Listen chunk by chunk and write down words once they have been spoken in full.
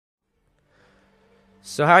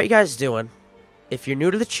So how are you guys doing? If you're new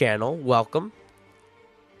to the channel, welcome.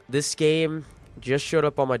 This game just showed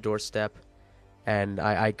up on my doorstep, and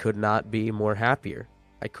I could not be more happier.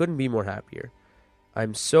 I couldn't be more happier.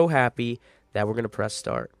 I'm so happy that we're gonna press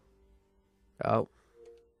start. Oh,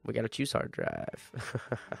 we gotta choose hard drive.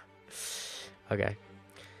 Okay.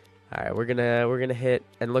 All right, we're gonna hit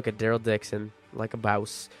and look at Daryl Dixon like a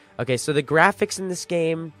mouse. Okay, so the graphics in this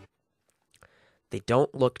game, they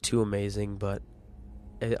don't look too amazing, but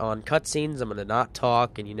on cutscenes, I'm gonna not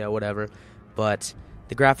talk and whatever. But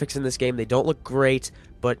the graphics in this game, they don't look great.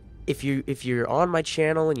 But if you're on my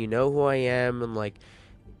channel and you know who I am and like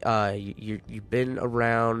you've been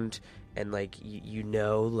around and like you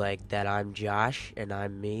know like that I'm Josh and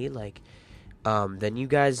I'm me, like then you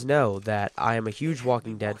guys know that I am a huge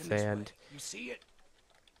Walking Dead fan. You see it?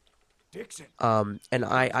 Dixon. And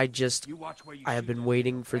I just You watch where you I have shoot been that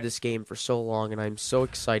waiting thing, for okay? this game for so long, and I'm so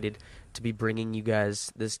excited to be bringing you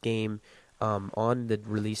guys this game on the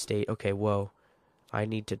release date. Okay, whoa. I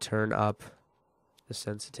need to turn up the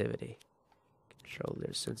sensitivity.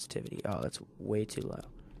 Controller sensitivity. Oh, that's way too low.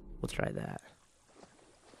 We'll try that.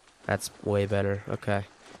 That's way better. Okay.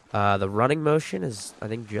 The running motion is, I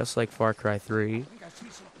think, just like Far Cry 3. I think I see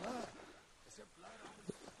some blood. Is there blood on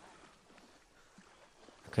this?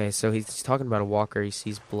 Okay, so he's talking about a walker. He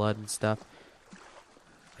sees blood and stuff.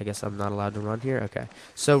 I guess I'm not allowed to run here? Okay.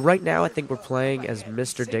 So right now I think we're playing as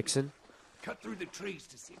Mr. Dixon. Cut through the trees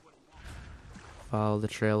to see what. Follow the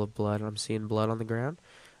trail of blood. I'm seeing blood on the ground.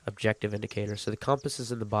 Objective indicator. So the compass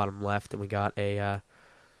is in the bottom left, and we got a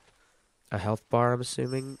health bar, I'm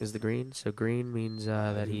assuming, is the green. So green means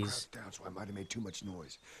that You he's... crouched down, so I might have made too much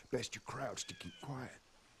noise. Best you crouch to keep quiet.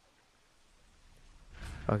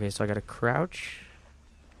 Okay, so I got to crouch.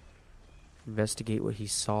 Investigate what he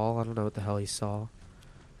saw. I don't know what the hell he saw.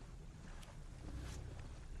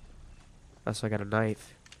 Oh, so I got a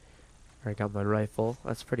knife. I got my rifle.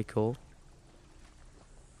 That's pretty cool.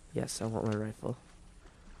 Yes, I want my rifle.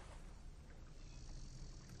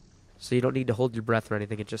 So you don't need to hold your breath or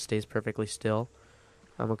anything. It just stays perfectly still.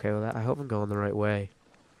 I'm okay with that. I hope I'm going the right way.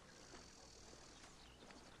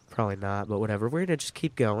 Probably not, but whatever. We're going to just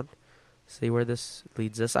keep going. See where this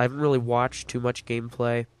leads us. I haven't really watched too much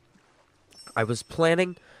gameplay. I was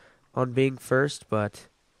planning on being first, but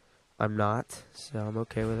I'm not. So I'm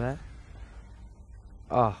okay with that.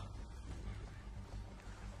 Oh.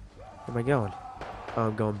 Where am I going? Oh,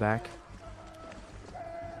 I'm going back.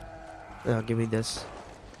 Oh, give me this.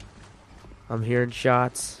 I'm hearing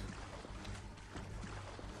shots.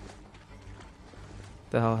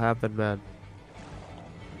 The hell happened, man?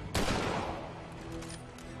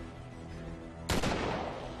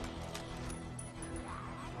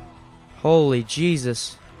 Holy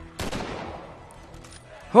Jesus.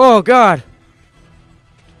 Oh, God.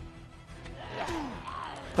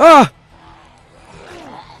 Ah!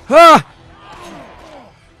 Ah!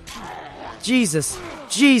 Jesus.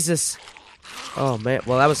 Jesus. Oh, man.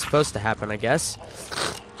 Well, that was supposed to happen, I guess.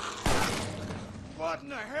 What in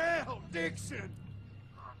the hell, Dixon?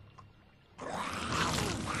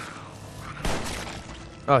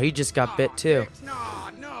 Oh, he just got bit, too.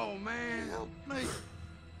 No, man. Help me.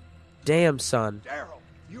 Damn, son. Daryl,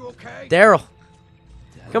 you okay? Daryl.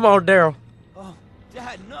 Come on, Daryl. Oh,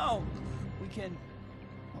 Dad, no! We can...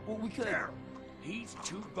 Well, we could... Daryl, he's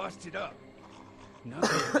too busted up.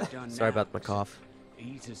 Nothing done Sorry now. about my cough.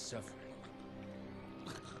 Ease his suffering.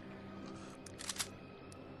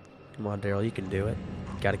 Come on, Daryl, you can do it.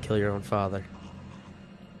 Gotta kill your own father.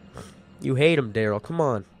 You hate him, Daryl. Come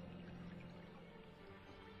on.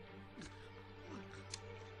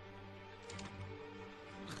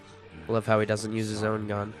 Love how he doesn't use his own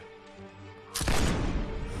gun.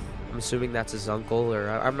 I'm assuming that's his uncle, or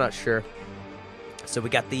I'm not sure. So we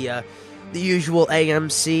got the usual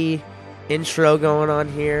AMC intro going on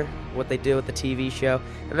here. What they do with the TV show.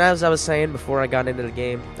 And as I was saying before I got into the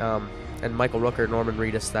game, and Michael Rooker, Norman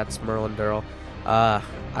Reedus, that's Merlin Durrell.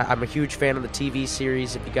 I'm a huge fan of the TV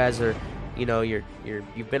series. If you guys are,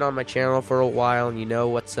 you've been on my channel for a while and you know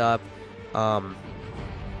what's up,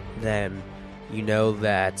 then you know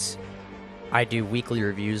that I do weekly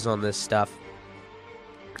reviews on this stuff.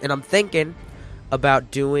 And I'm thinking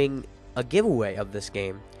about doing a giveaway of this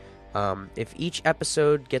game. If each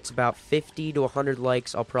episode gets about 50 to 100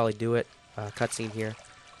 likes, I'll probably do it. Cutscene here,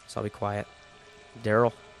 so I'll be quiet.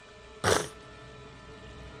 Daryl.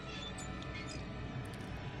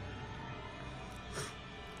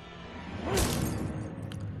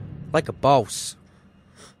 Like a boss.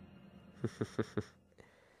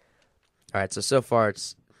 Alright, so far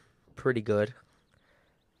it's pretty good.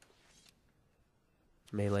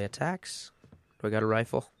 Melee attacks. Do I got a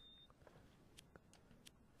rifle?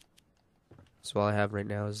 So all I have right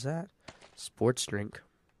now is that. Sports drink.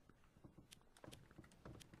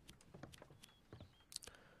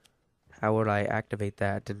 How would I activate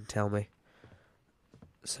that? Didn't tell me.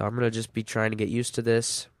 So I'm going to just be trying to get used to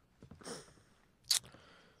this.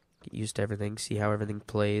 Get used to everything. See how everything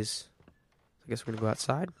plays. I guess we're going to go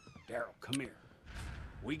outside. Daryl, come here.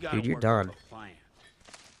 We gotta Dude, you're work done. up a plan.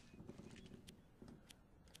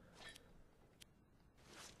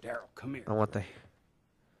 Daryl, come here. I want the...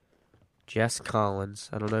 Jess Collins.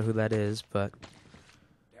 I don't know who that is, but...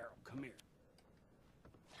 Daryl, come here.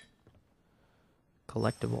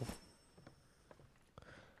 Collectible.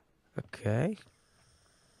 Okay.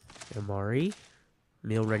 MRE.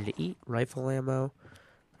 Meal ready to eat. Rifle ammo.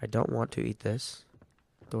 I don't want to eat this.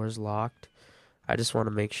 Door's locked. I just want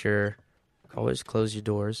to make sure. Always close your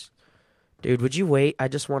doors. Dude, would you wait? I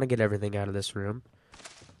just want to get everything out of this room.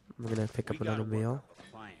 I'm going to pick up another meal.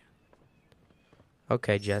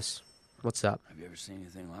 Okay, Jess. What's up? Have you ever seen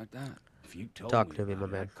anything like that? If you told Talk me to me,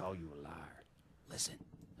 about my it, man. I'd call you a liar. Listen,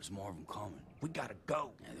 there's more of them coming. We gotta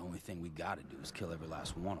go. And the only thing we gotta do is kill every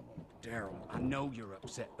last one of them. Daryl, I know you're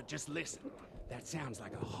upset, but just listen. That sounds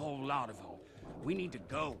like a whole lot of them. We need to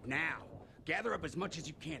go now. Gather up as much as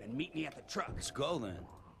you can and meet me at the truck. Let's go then.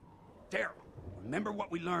 Daryl, remember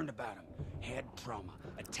what we learned about him. Head trauma.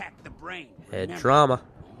 Attack the brain. Head Remember, trauma.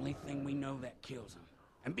 Only thing we know that kills him.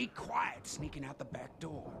 And be quiet sneaking out the back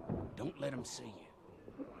door. Don't let him see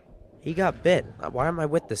you. He got bit. Why am I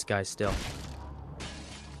with this guy still?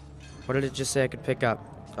 What did it just say I could pick up?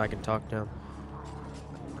 I can talk to him.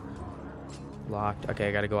 Locked. Okay,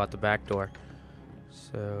 I gotta go out the back door.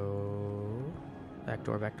 So... Back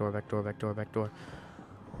door, back door, back door, back door, back door.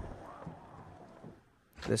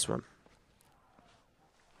 This one.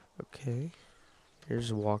 Okay.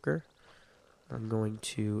 Here's a walker. I'm going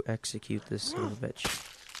to execute this son of a bitch.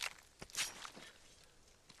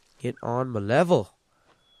 Get on my level.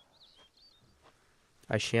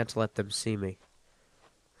 I shan't let them see me.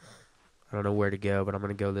 I don't know where to go, but I'm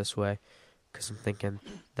going to go this way. Because I'm thinking,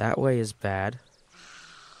 that way is bad.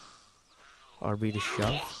 RB to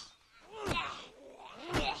shove.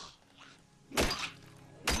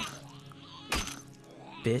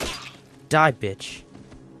 Bitch. Die, bitch.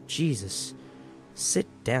 Jesus. Sit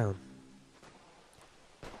down.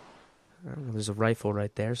 I don't know, there's a rifle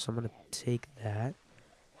right there, so I'm going to take that.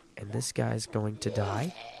 And this guy's going to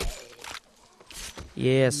die.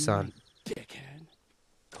 Yeah, son. Dickhead.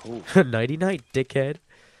 Cool. Nighty-night, dickhead.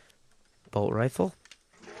 Bolt rifle.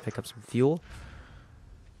 Pick up some fuel.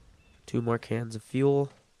 2 more cans of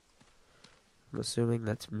fuel. I'm assuming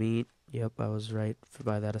that's meat. Yep, I was right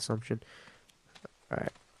by that assumption.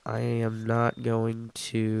 Alright. I am not going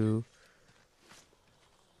to...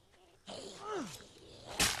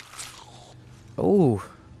 Oh.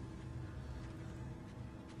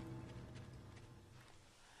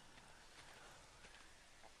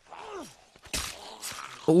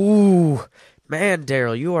 Ooh. Man,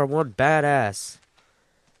 Daryl, you are one badass.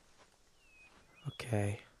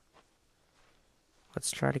 Okay. Let's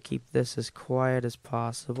try to keep this as quiet as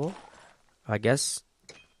possible. I guess...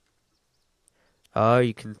 Oh,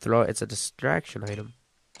 you can throw it. It's a distraction item.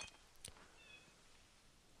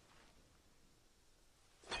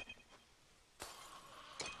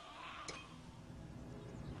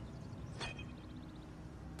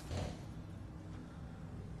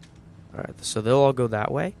 Alright, so they'll all go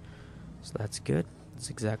that way. So that's good. That's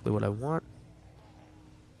exactly what I want.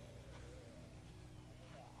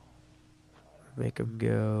 Make them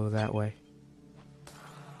go that way.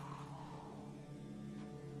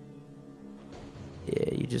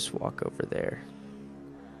 Yeah, you just walk over there.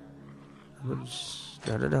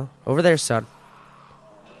 No. Over there, son.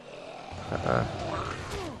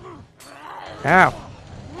 Ow!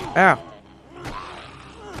 Ow!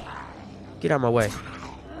 Get out of my way.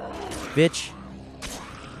 Bitch.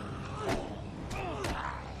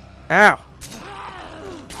 Ow!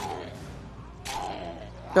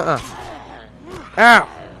 Ow!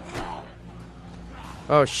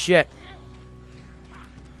 Oh, shit.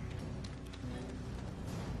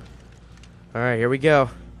 Alright, here we go.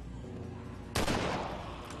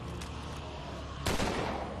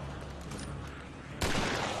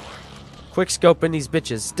 Quick scoping these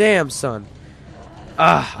bitches. Damn, son.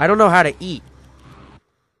 I don't know how to eat.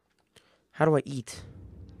 How do I eat?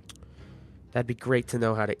 That'd be great to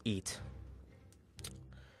know how to eat.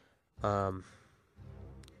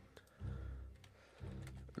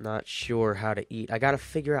 Not sure how to eat. I gotta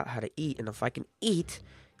figure out how to eat, and if I can eat,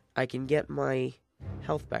 I can get my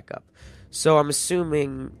health back up. So I'm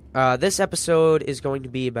assuming this episode is going to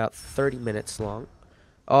be about 30 minutes long.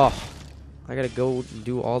 Oh, I gotta go and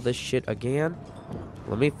do all this shit again.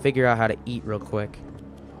 Let me figure out how to eat real quick.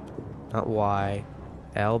 Not Y.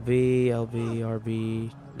 LB, LB,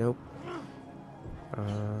 RB. Nope.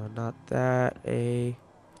 Not that. A.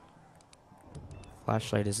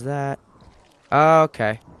 Flashlight is that.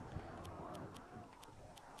 Okay.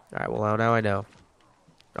 Alright, well, now I know.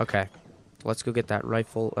 Okay. Let's go get that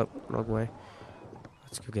rifle. Oh, wrong way.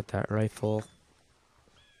 Let's go get that rifle.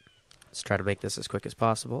 Let's try to make this as quick as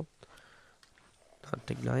possible.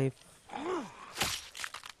 Hunting knife.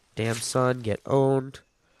 Damn son, get owned.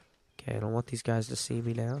 Okay, I don't want these guys to see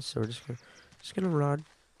me now, so we're just gonna run.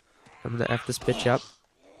 I'm gonna F this bitch up.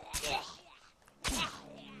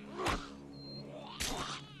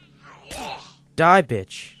 Die,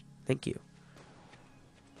 bitch. Thank you.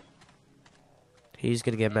 He's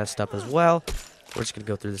gonna get messed up as well. We're just gonna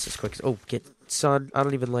go through this as quick as... Oh, get... Son, I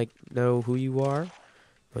don't even, know who you are.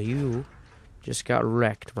 But you just got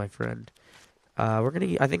wrecked, my friend. We're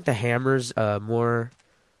gonna... I think the hammer's, more...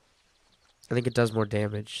 I think it does more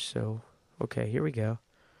damage, so... Okay, here we go.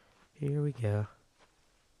 Here we go.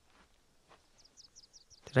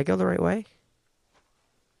 Did I go the right way?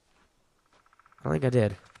 I don't think I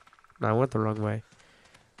did. No, I went the wrong way.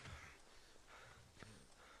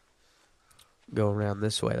 Go around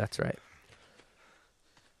this way, that's right.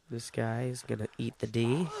 This guy is gonna eat the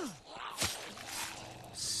D.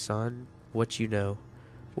 Son, what you know?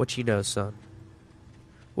 What you know, son?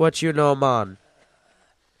 What you know, man?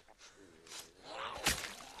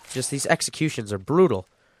 Just these executions are brutal.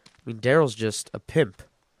 I mean, Daryl's just a pimp.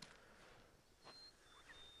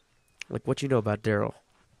 Like, what you know about Daryl?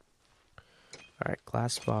 Alright,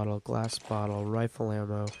 glass bottle, rifle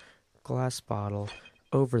ammo, glass bottle,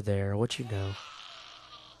 over there, what you know?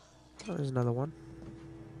 Oh, there's another one.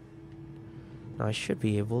 Now I should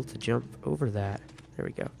be able to jump over that. There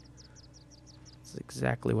we go. That's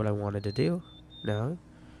exactly what I wanted to do. No,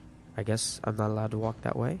 I guess I'm not allowed to walk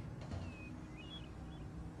that way.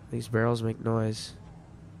 These barrels make noise.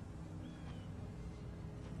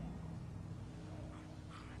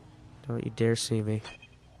 Don't you dare see me.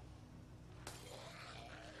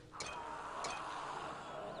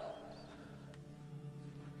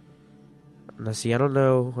 Now see, I don't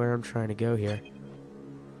know where I'm trying to go here.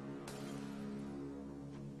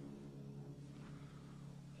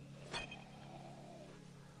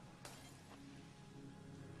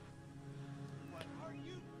 What are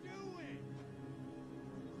you doing?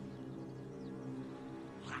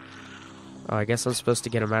 Oh, I guess I'm supposed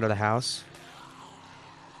to get him out of the house.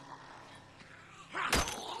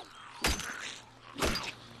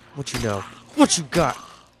 What you know? What you got?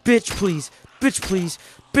 Bitch, please. Bitch, please.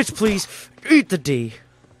 Bitch, please. Eat the D.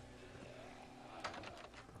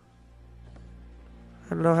 I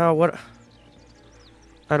don't know how, what...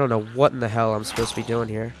 I don't know what in the hell I'm supposed to be doing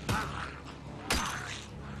here.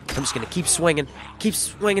 I'm just gonna keep swinging. Keep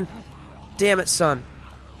swinging. Damn it, son.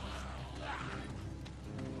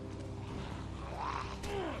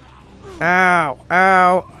 Ow.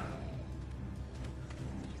 Ow.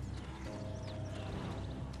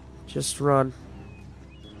 Just run.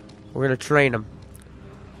 We're gonna train him.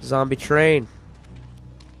 Zombie train.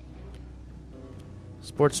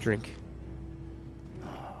 Sports drink.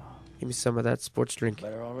 Give me some of that sports drink.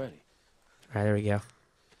 Better already. Alright, there we go.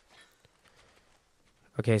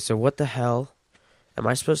 Okay, so what the hell? Am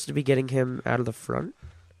I supposed to be getting him out of the front?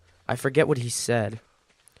 I forget what he said.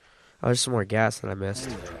 Oh, there's some more gas that I missed.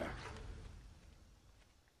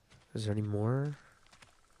 Is there any more?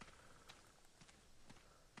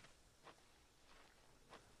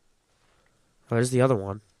 Oh, there's the other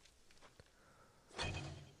one.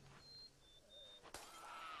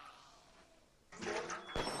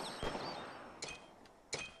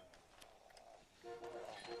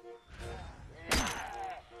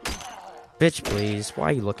 Bitch, please. Why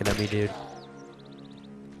are you looking at me, dude?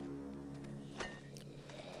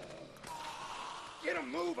 Get a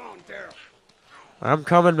move on, Daryl. I'm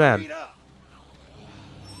coming, man. Speed up.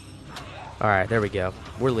 Alright, there we go.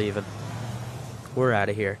 We're leaving. We're out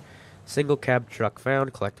of here. Single cab truck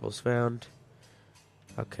found. Collectibles found.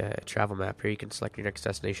 Okay, travel map. Here you can select your next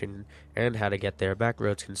destination and how to get there. Back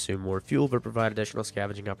roads consume more fuel but provide additional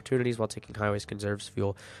scavenging opportunities, while taking highways conserves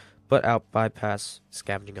fuel but out bypass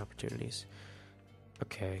scavenging opportunities.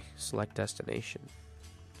 Okay, select destination.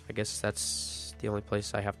 I guess that's the only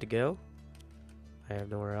place I have to go. I have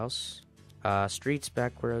nowhere else. Streets,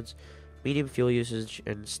 back roads, medium fuel usage,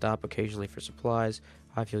 and stop occasionally for supplies.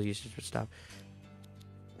 High fuel usage for stop.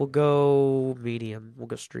 We'll go medium. We'll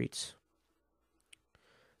go streets.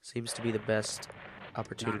 Seems to be the best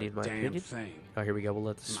opportunity in my opinion. Thing. Oh, here we go. We'll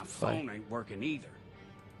let this My play. phone ain't working either.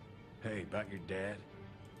 Hey, about your dad?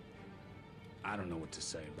 I don't know what to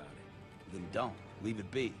say about it. Then don't. Leave it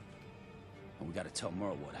be. And we gotta tell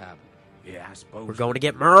Merle what happened. Yeah, I suppose. We're going to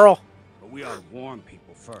get Merle. But we ought to warn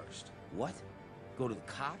people first. What? Go to the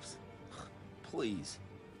cops? Please.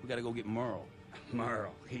 We gotta go get Merle.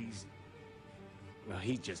 Merle, well,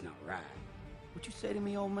 he's just not right. What you say to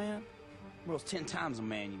me, old man? Merle's 10 times the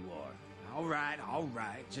man you are. All right, all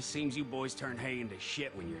right. Just seems you boys turn hay into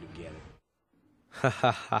shit when you're together. Ha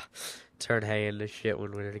ha ha. Turn hay into shit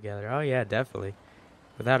when we're together. Oh, yeah, definitely.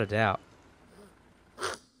 Without a doubt.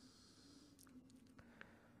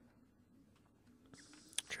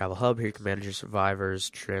 Travel hub. Here you can manage your survivors,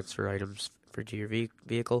 transfer items to your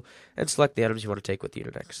vehicle, and select the items you want to take with you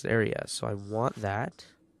to the next area. So I want that.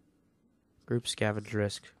 Group scavenge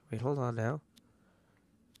risk. Wait, hold on now.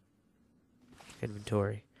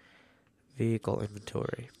 Inventory. Vehicle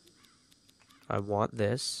inventory. I want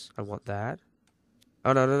this. I want that.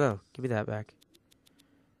 Oh, no, no, no. Give me that back.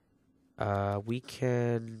 We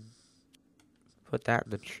can put that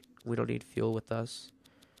in the... we don't need fuel with us.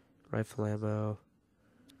 Rifle ammo.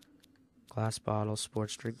 Glass bottle,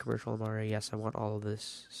 sports drink, commercial MRA. Yes, I want all of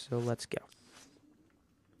this. So let's go.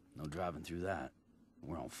 No driving through that.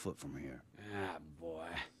 We're on foot from here. Ah, boy.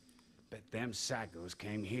 Bet them psychos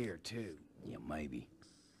came here, too. Yeah, maybe.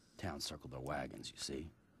 Town circled their wagons, you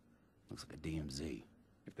see. Looks like a DMZ.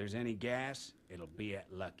 If there's any gas, it'll be at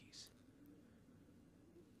Lucky's.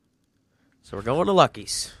 So we're going to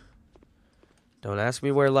Lucky's. Don't ask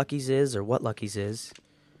me where Lucky's is or what Lucky's is.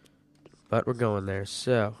 But we're going there.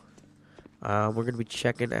 So, we're going to be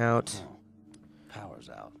checking out... Oh, power's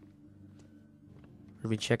out. We're going to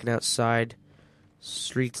be checking out side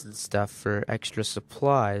streets and stuff for extra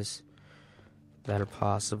supplies that are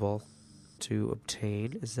possible to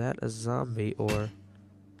obtain. Is that a zombie or...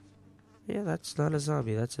 yeah, that's not a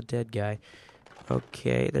zombie. That's a dead guy.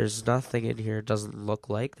 Okay, there's nothing in here. It doesn't look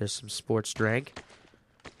like. There's some sports drink.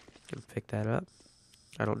 Can pick that up.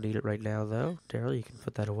 I don't need it right now, though. Daryl, you can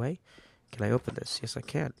put that away. Can I open this? Yes, I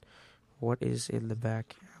can. What is in the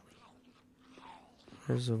back alley?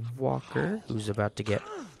 There's a walker who's about to get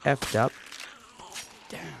effed up.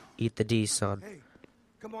 Damn. Eat the D, son. Hey,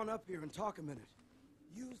 come on up here and talk a minute.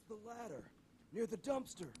 Use the ladder near the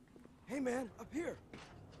dumpster. Hey, man, up here.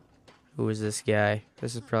 Who is this guy?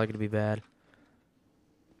 This is probably going to be bad.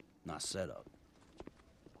 Not set up.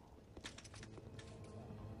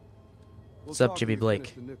 What's up, Jimmy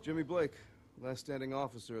Blake? Jimmy Blake, last standing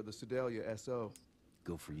officer of the Sedalia SO.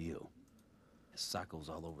 Good for you. There's psychos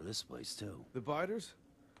all over this place, too. The biters?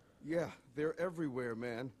 Yeah, they're everywhere,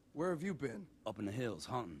 man. Where have you been? Up in the hills,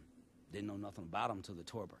 hunting. Didn't know nothing about them till they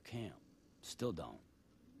tore up our camp. Still don't.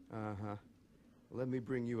 Uh-huh. Let me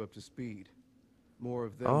bring you up to speed. More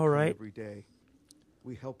of them All come right. every day.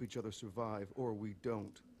 We help each other survive, or we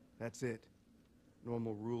don't. That's it.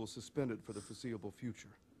 Normal rules suspended for the foreseeable future.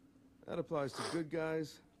 That applies to good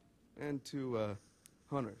guys and to,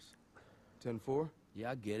 hunters. 10-4?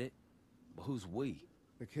 Yeah, I get it. But who's we?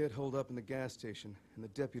 The kid holed up in the gas station and the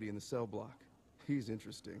deputy in the cell block. He's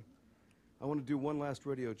interesting. I want to do one last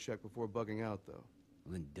radio check before bugging out, though.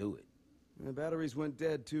 Well, then do it. The batteries went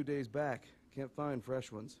dead 2 days back. Can't find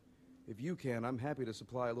fresh ones. If you can, I'm happy to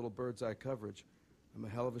supply a little bird's eye coverage. I'm a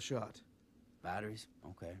hell of a shot. Batteries?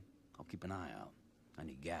 Okay. I'll keep an eye out. I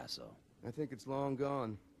need gas, though. I think it's long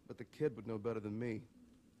gone, but the kid would know better than me.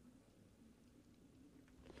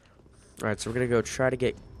 Alright, so we're going to go try to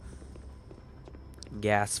get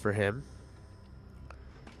gas for him.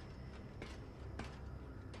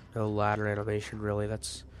 No ladder animation, really.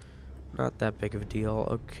 That's not that big of a deal.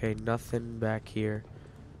 Okay, nothing back here.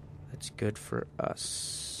 That's good for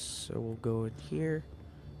us. So we'll go in here.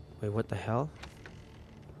 Wait, what the hell?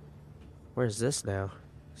 Where's this now?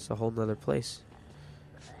 It's a whole nother place.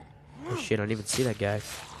 Oh shit, I didn't even see that guy.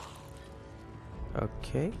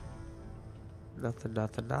 Okay. Nothing,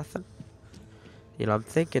 nothing, nothing. You know, I'm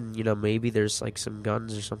thinking, you know, maybe there's like some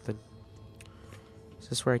guns or something. Is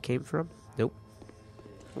this where I came from? Nope.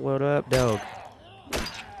 What up, dog?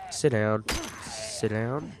 Sit down. Sit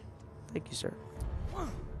down. Thank you, sir.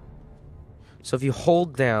 So if you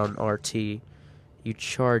hold down RT, you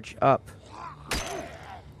charge up.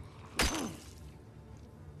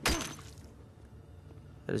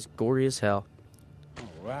 That is gory as hell.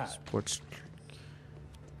 Alright. Sports drink,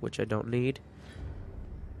 which I don't need.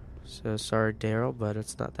 So sorry, Daryl, but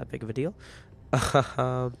it's not that big of a deal.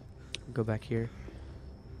 Go back here.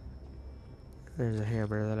 There's a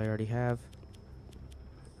hammer that I already have.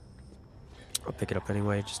 I'll pick it up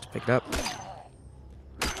anyway, just to pick it up.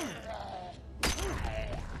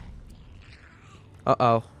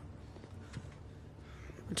 Uh-oh.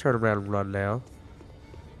 Turn around and run now.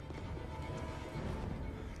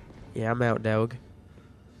 Yeah, I'm out, dog.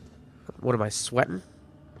 What am I, sweating?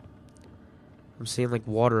 I'm seeing like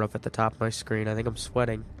water up at the top of my screen. I think I'm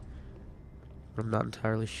sweating. But I'm not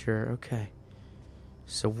entirely sure. Okay.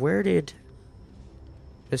 So where did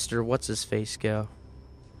Mr. What's-His-Face go?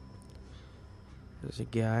 There's a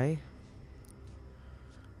guy.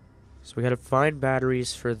 So we gotta find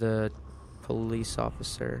batteries for the police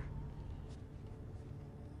officer.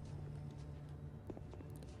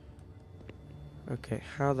 Okay,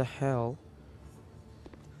 how the hell?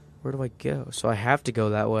 Where do I go? So I have to go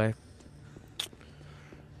that way.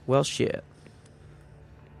 Well, shit.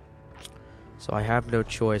 So I have no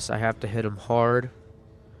choice. I have to hit him hard.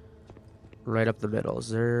 Right up the middle. Is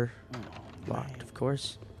there... Locked, of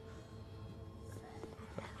course.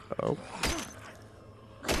 Oh.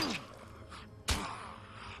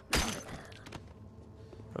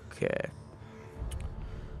 Okay.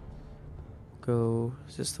 Go.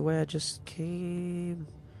 Is this the way I just came?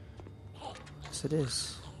 Yes, it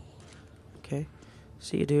is. Okay.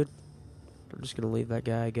 See you, dude. I'm just gonna leave that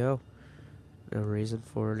guy go. No reason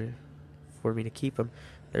for me to keep him.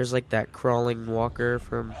 There's like that crawling walker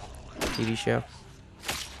from TV show.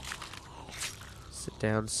 Sit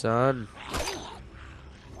down, son.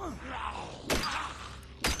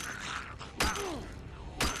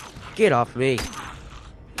 Get off me.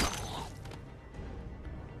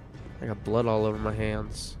 I got blood all over my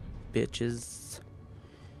hands. Bitches.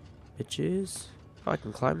 Bitches. Oh, I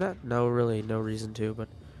can climb that? No, really, no reason to, but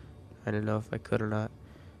I didn't know if I could or not.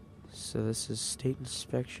 So this is state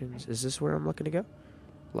inspections. Is this where I'm looking to go?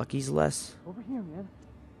 Lucky's Less. Over here, man.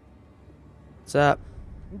 What's up?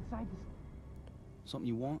 Inside this. Something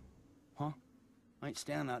you want? Huh? I ain't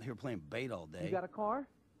standing out here playing bait all day. You got a car?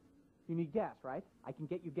 You need gas, right? I can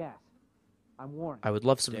get you gas. I'm warned. I would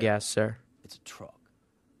love some Dad. gas, sir. It's a truck.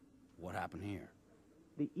 What happened here?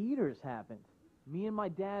 The eaters happened. Me and my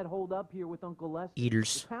dad holed up here with Uncle Lester.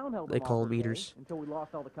 Eaters. The town held They them call off them for a day eaters. until we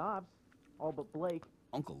lost all the cops. All but Blake.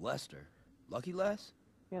 Uncle Lester? Lucky Les?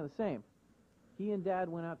 Yeah, the same. He and Dad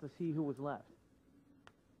went out to see who was left.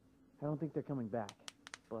 I don't think they're coming back.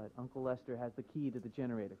 But Uncle Lester has the key to the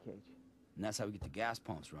generator cage. And that's how we get the gas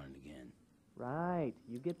pumps running again. Right.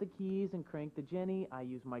 You get the keys and crank the Jenny. I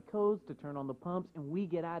use my codes to turn on the pumps, and we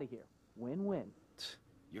get out of here. Win-win.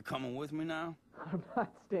 You're coming with me now? I'm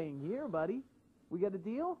not staying here, buddy. We got a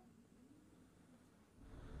deal?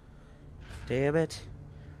 Damn it.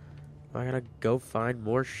 I gotta go find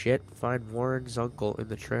more shit. Find Warren's uncle in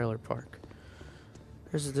the trailer park.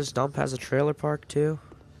 This dump has a trailer park too.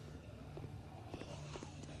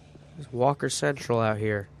 There's Walker Central out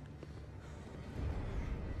here.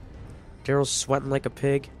 Daryl's sweating like a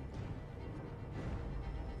pig.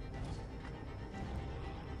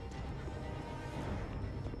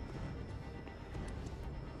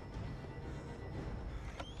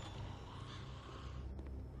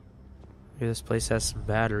 Maybe this place has some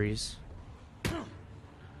batteries.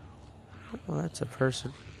 Oh, that's a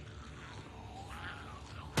person.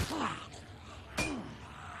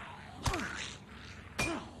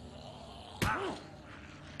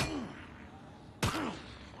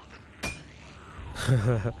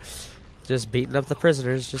 Just beating up the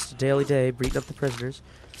prisoners. Just a daily day, beating up the prisoners.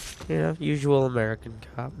 You know, usual American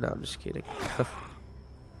cop. No, I'm just kidding.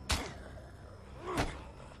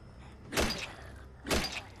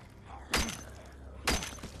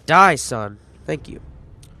 Die, son. Thank you.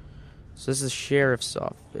 So this is sheriff's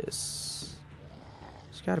office.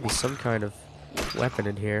 There's got to be some kind of weapon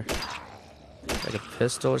in here. Like a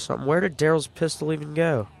pistol or something. Where did Daryl's pistol even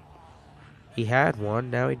go? He had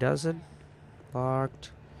one. Now he doesn't.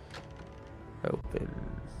 Locked. Open.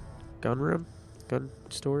 Gun room? Gun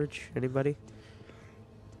storage? Anybody?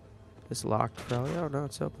 It's locked probably. Oh no,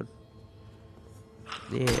 it's open.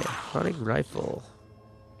 Yeah, hunting rifle.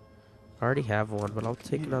 I already have one, but I'll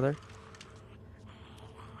take another.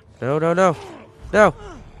 No, no, no. No!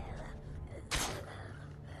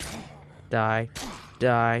 Die.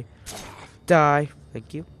 Die. Die.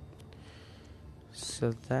 Thank you.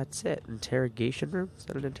 So that's it. Interrogation room? Is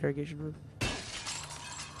that an interrogation room?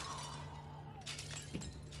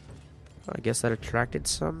 I guess that attracted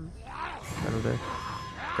some. I don't know.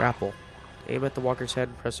 Grapple. Aim at the walker's head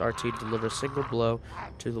and press RT to deliver a single blow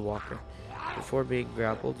to the walker. Before being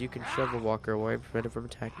grappled, you can shove the walker away and prevent it from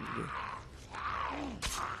attacking you.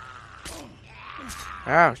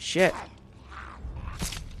 Oh, shit.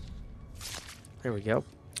 There we go.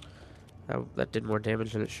 That did more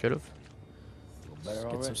damage than it should have. Let's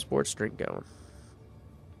get some sports drink going.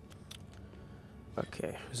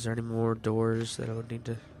 Okay, is there any more doors that I would need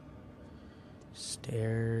to...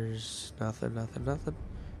 Stairs... Nothing, nothing, nothing.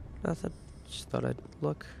 Nothing. Just thought I'd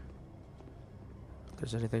look. If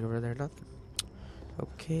there's anything over there, nothing.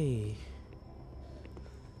 Okay.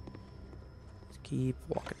 keep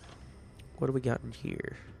walking. What do we got in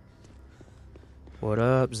here? What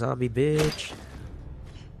up, zombie bitch?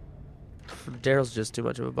 Daryl's just too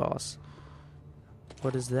much of a boss.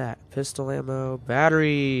 What is that? Pistol ammo,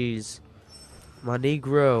 batteries. My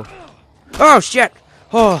Negro. Oh shit!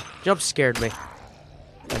 Oh, jump scared me.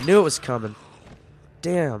 I knew it was coming.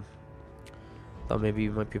 Damn. Thought maybe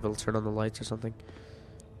you might be able to turn on the lights or something.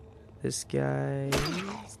 This guy.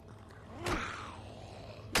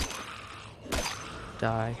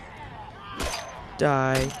 Die.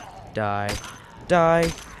 Die. Die.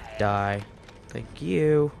 Die. Die. Thank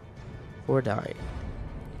you for dying.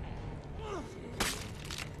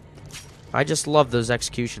 I just love those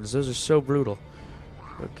executions. Those are so brutal.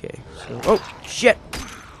 Okay, so... Oh, shit!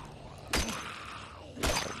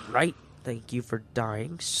 Right. Thank you for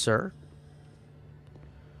dying, sir.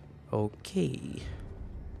 Okay.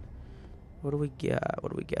 What do we got?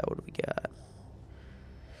 What do we got? What do we got?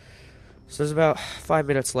 So there's about 5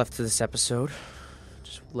 minutes left to this episode.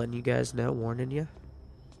 Just letting you guys know, warning you.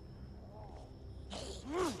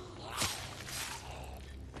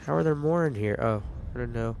 How are there more in here? Oh, I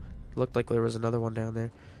don't know. It looked like there was another one down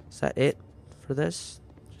there. Is that it for this?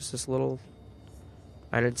 Just this little...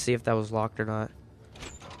 I didn't see if that was locked or not.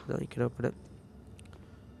 No, you can open it.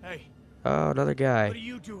 Hey. Oh, another guy. What are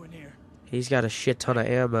you doing here? He's got a shit ton of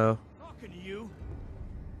ammo. Talking to you.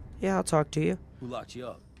 Yeah, I'll talk to you. Who locked you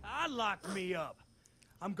up? I locked me up.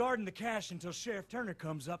 I'm guarding the cash until Sheriff Turner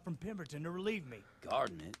comes up from Pemberton to relieve me.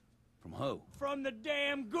 Guarding it? From who? From the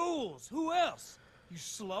damn ghouls. Who else? You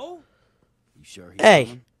slow? You sure he's Hey.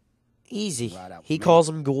 coming? Easy. Right out He for me. calls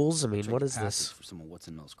them ghouls. I mean, Check what the is passage this? For some of what's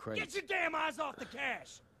in those Get crates. your damn eyes off the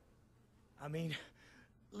cash! I mean,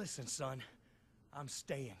 listen, son. I'm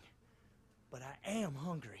staying. But I am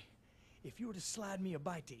hungry. If you were to slide me a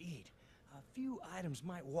bite to eat, a few items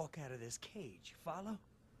might walk out of this cage. Follow?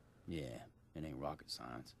 Yeah, it ain't rocket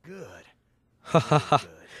science. Good. Really good.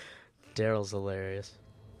 Daryl's hilarious.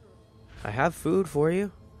 I have food for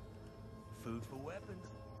you. Food for weapons.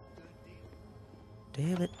 Good deal.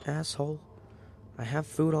 Damn it, asshole. I have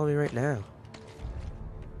food on me right now.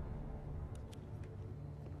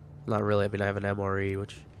 Not really. I mean, I have an MRE,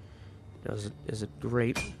 which isn't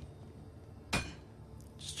great.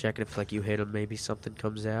 Just checking if, like, you hit him, maybe something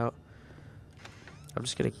comes out. I'm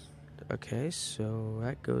just gonna... Okay, so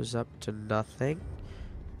that goes up to nothing.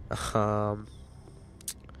 It's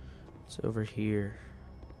over here.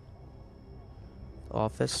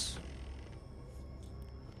 Office.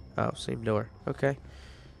 Oh, same door. Okay.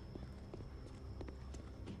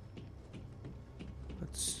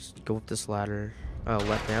 Let's go up this ladder. Oh,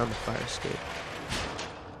 let down the fire escape.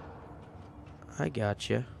 I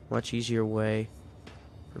gotcha. Much easier way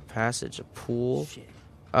for passage. A pool. Shit.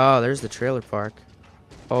 Oh, there's the trailer park.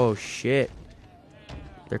 Oh, shit.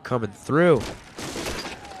 They're coming through.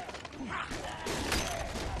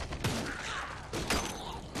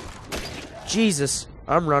 Jesus.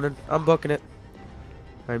 I'm running. I'm booking it.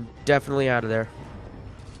 I'm definitely out of there.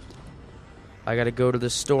 I gotta go to the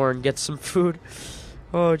store and get some food.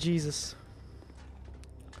 Oh, Jesus.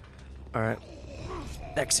 Alright.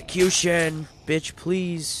 Execution. Bitch,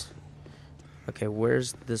 please. Okay,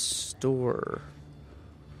 where's the store?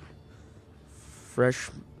 Fresh.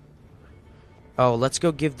 Oh, let's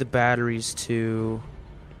go give the batteries to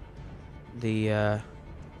the,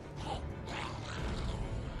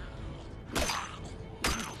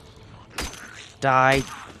 Die.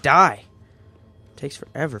 Die. Takes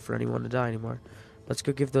forever for anyone to die anymore. Let's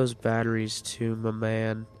go give those batteries to my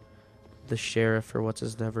man, the sheriff, or what's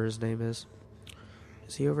his name is.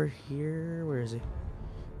 Is he over here? Where is he?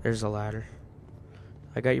 There's a ladder.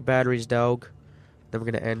 I got your batteries, dog. Then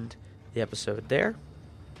we're going to end the episode there.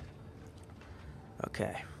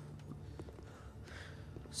 Okay.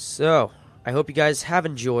 So, I hope you guys have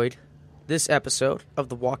enjoyed this episode of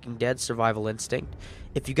The Walking Dead Survival Instinct.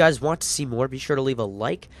 If you guys want to see more, be sure to leave a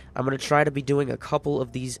like. I'm going to try to be doing a couple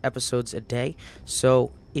of these episodes a day.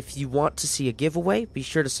 So if you want to see a giveaway, be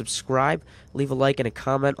sure to subscribe, leave a like and a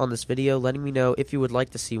comment on this video, letting me know if you would like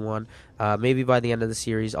to see one. Maybe by the end of the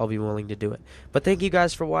series, I'll be willing to do it. But thank you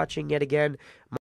guys for watching yet again.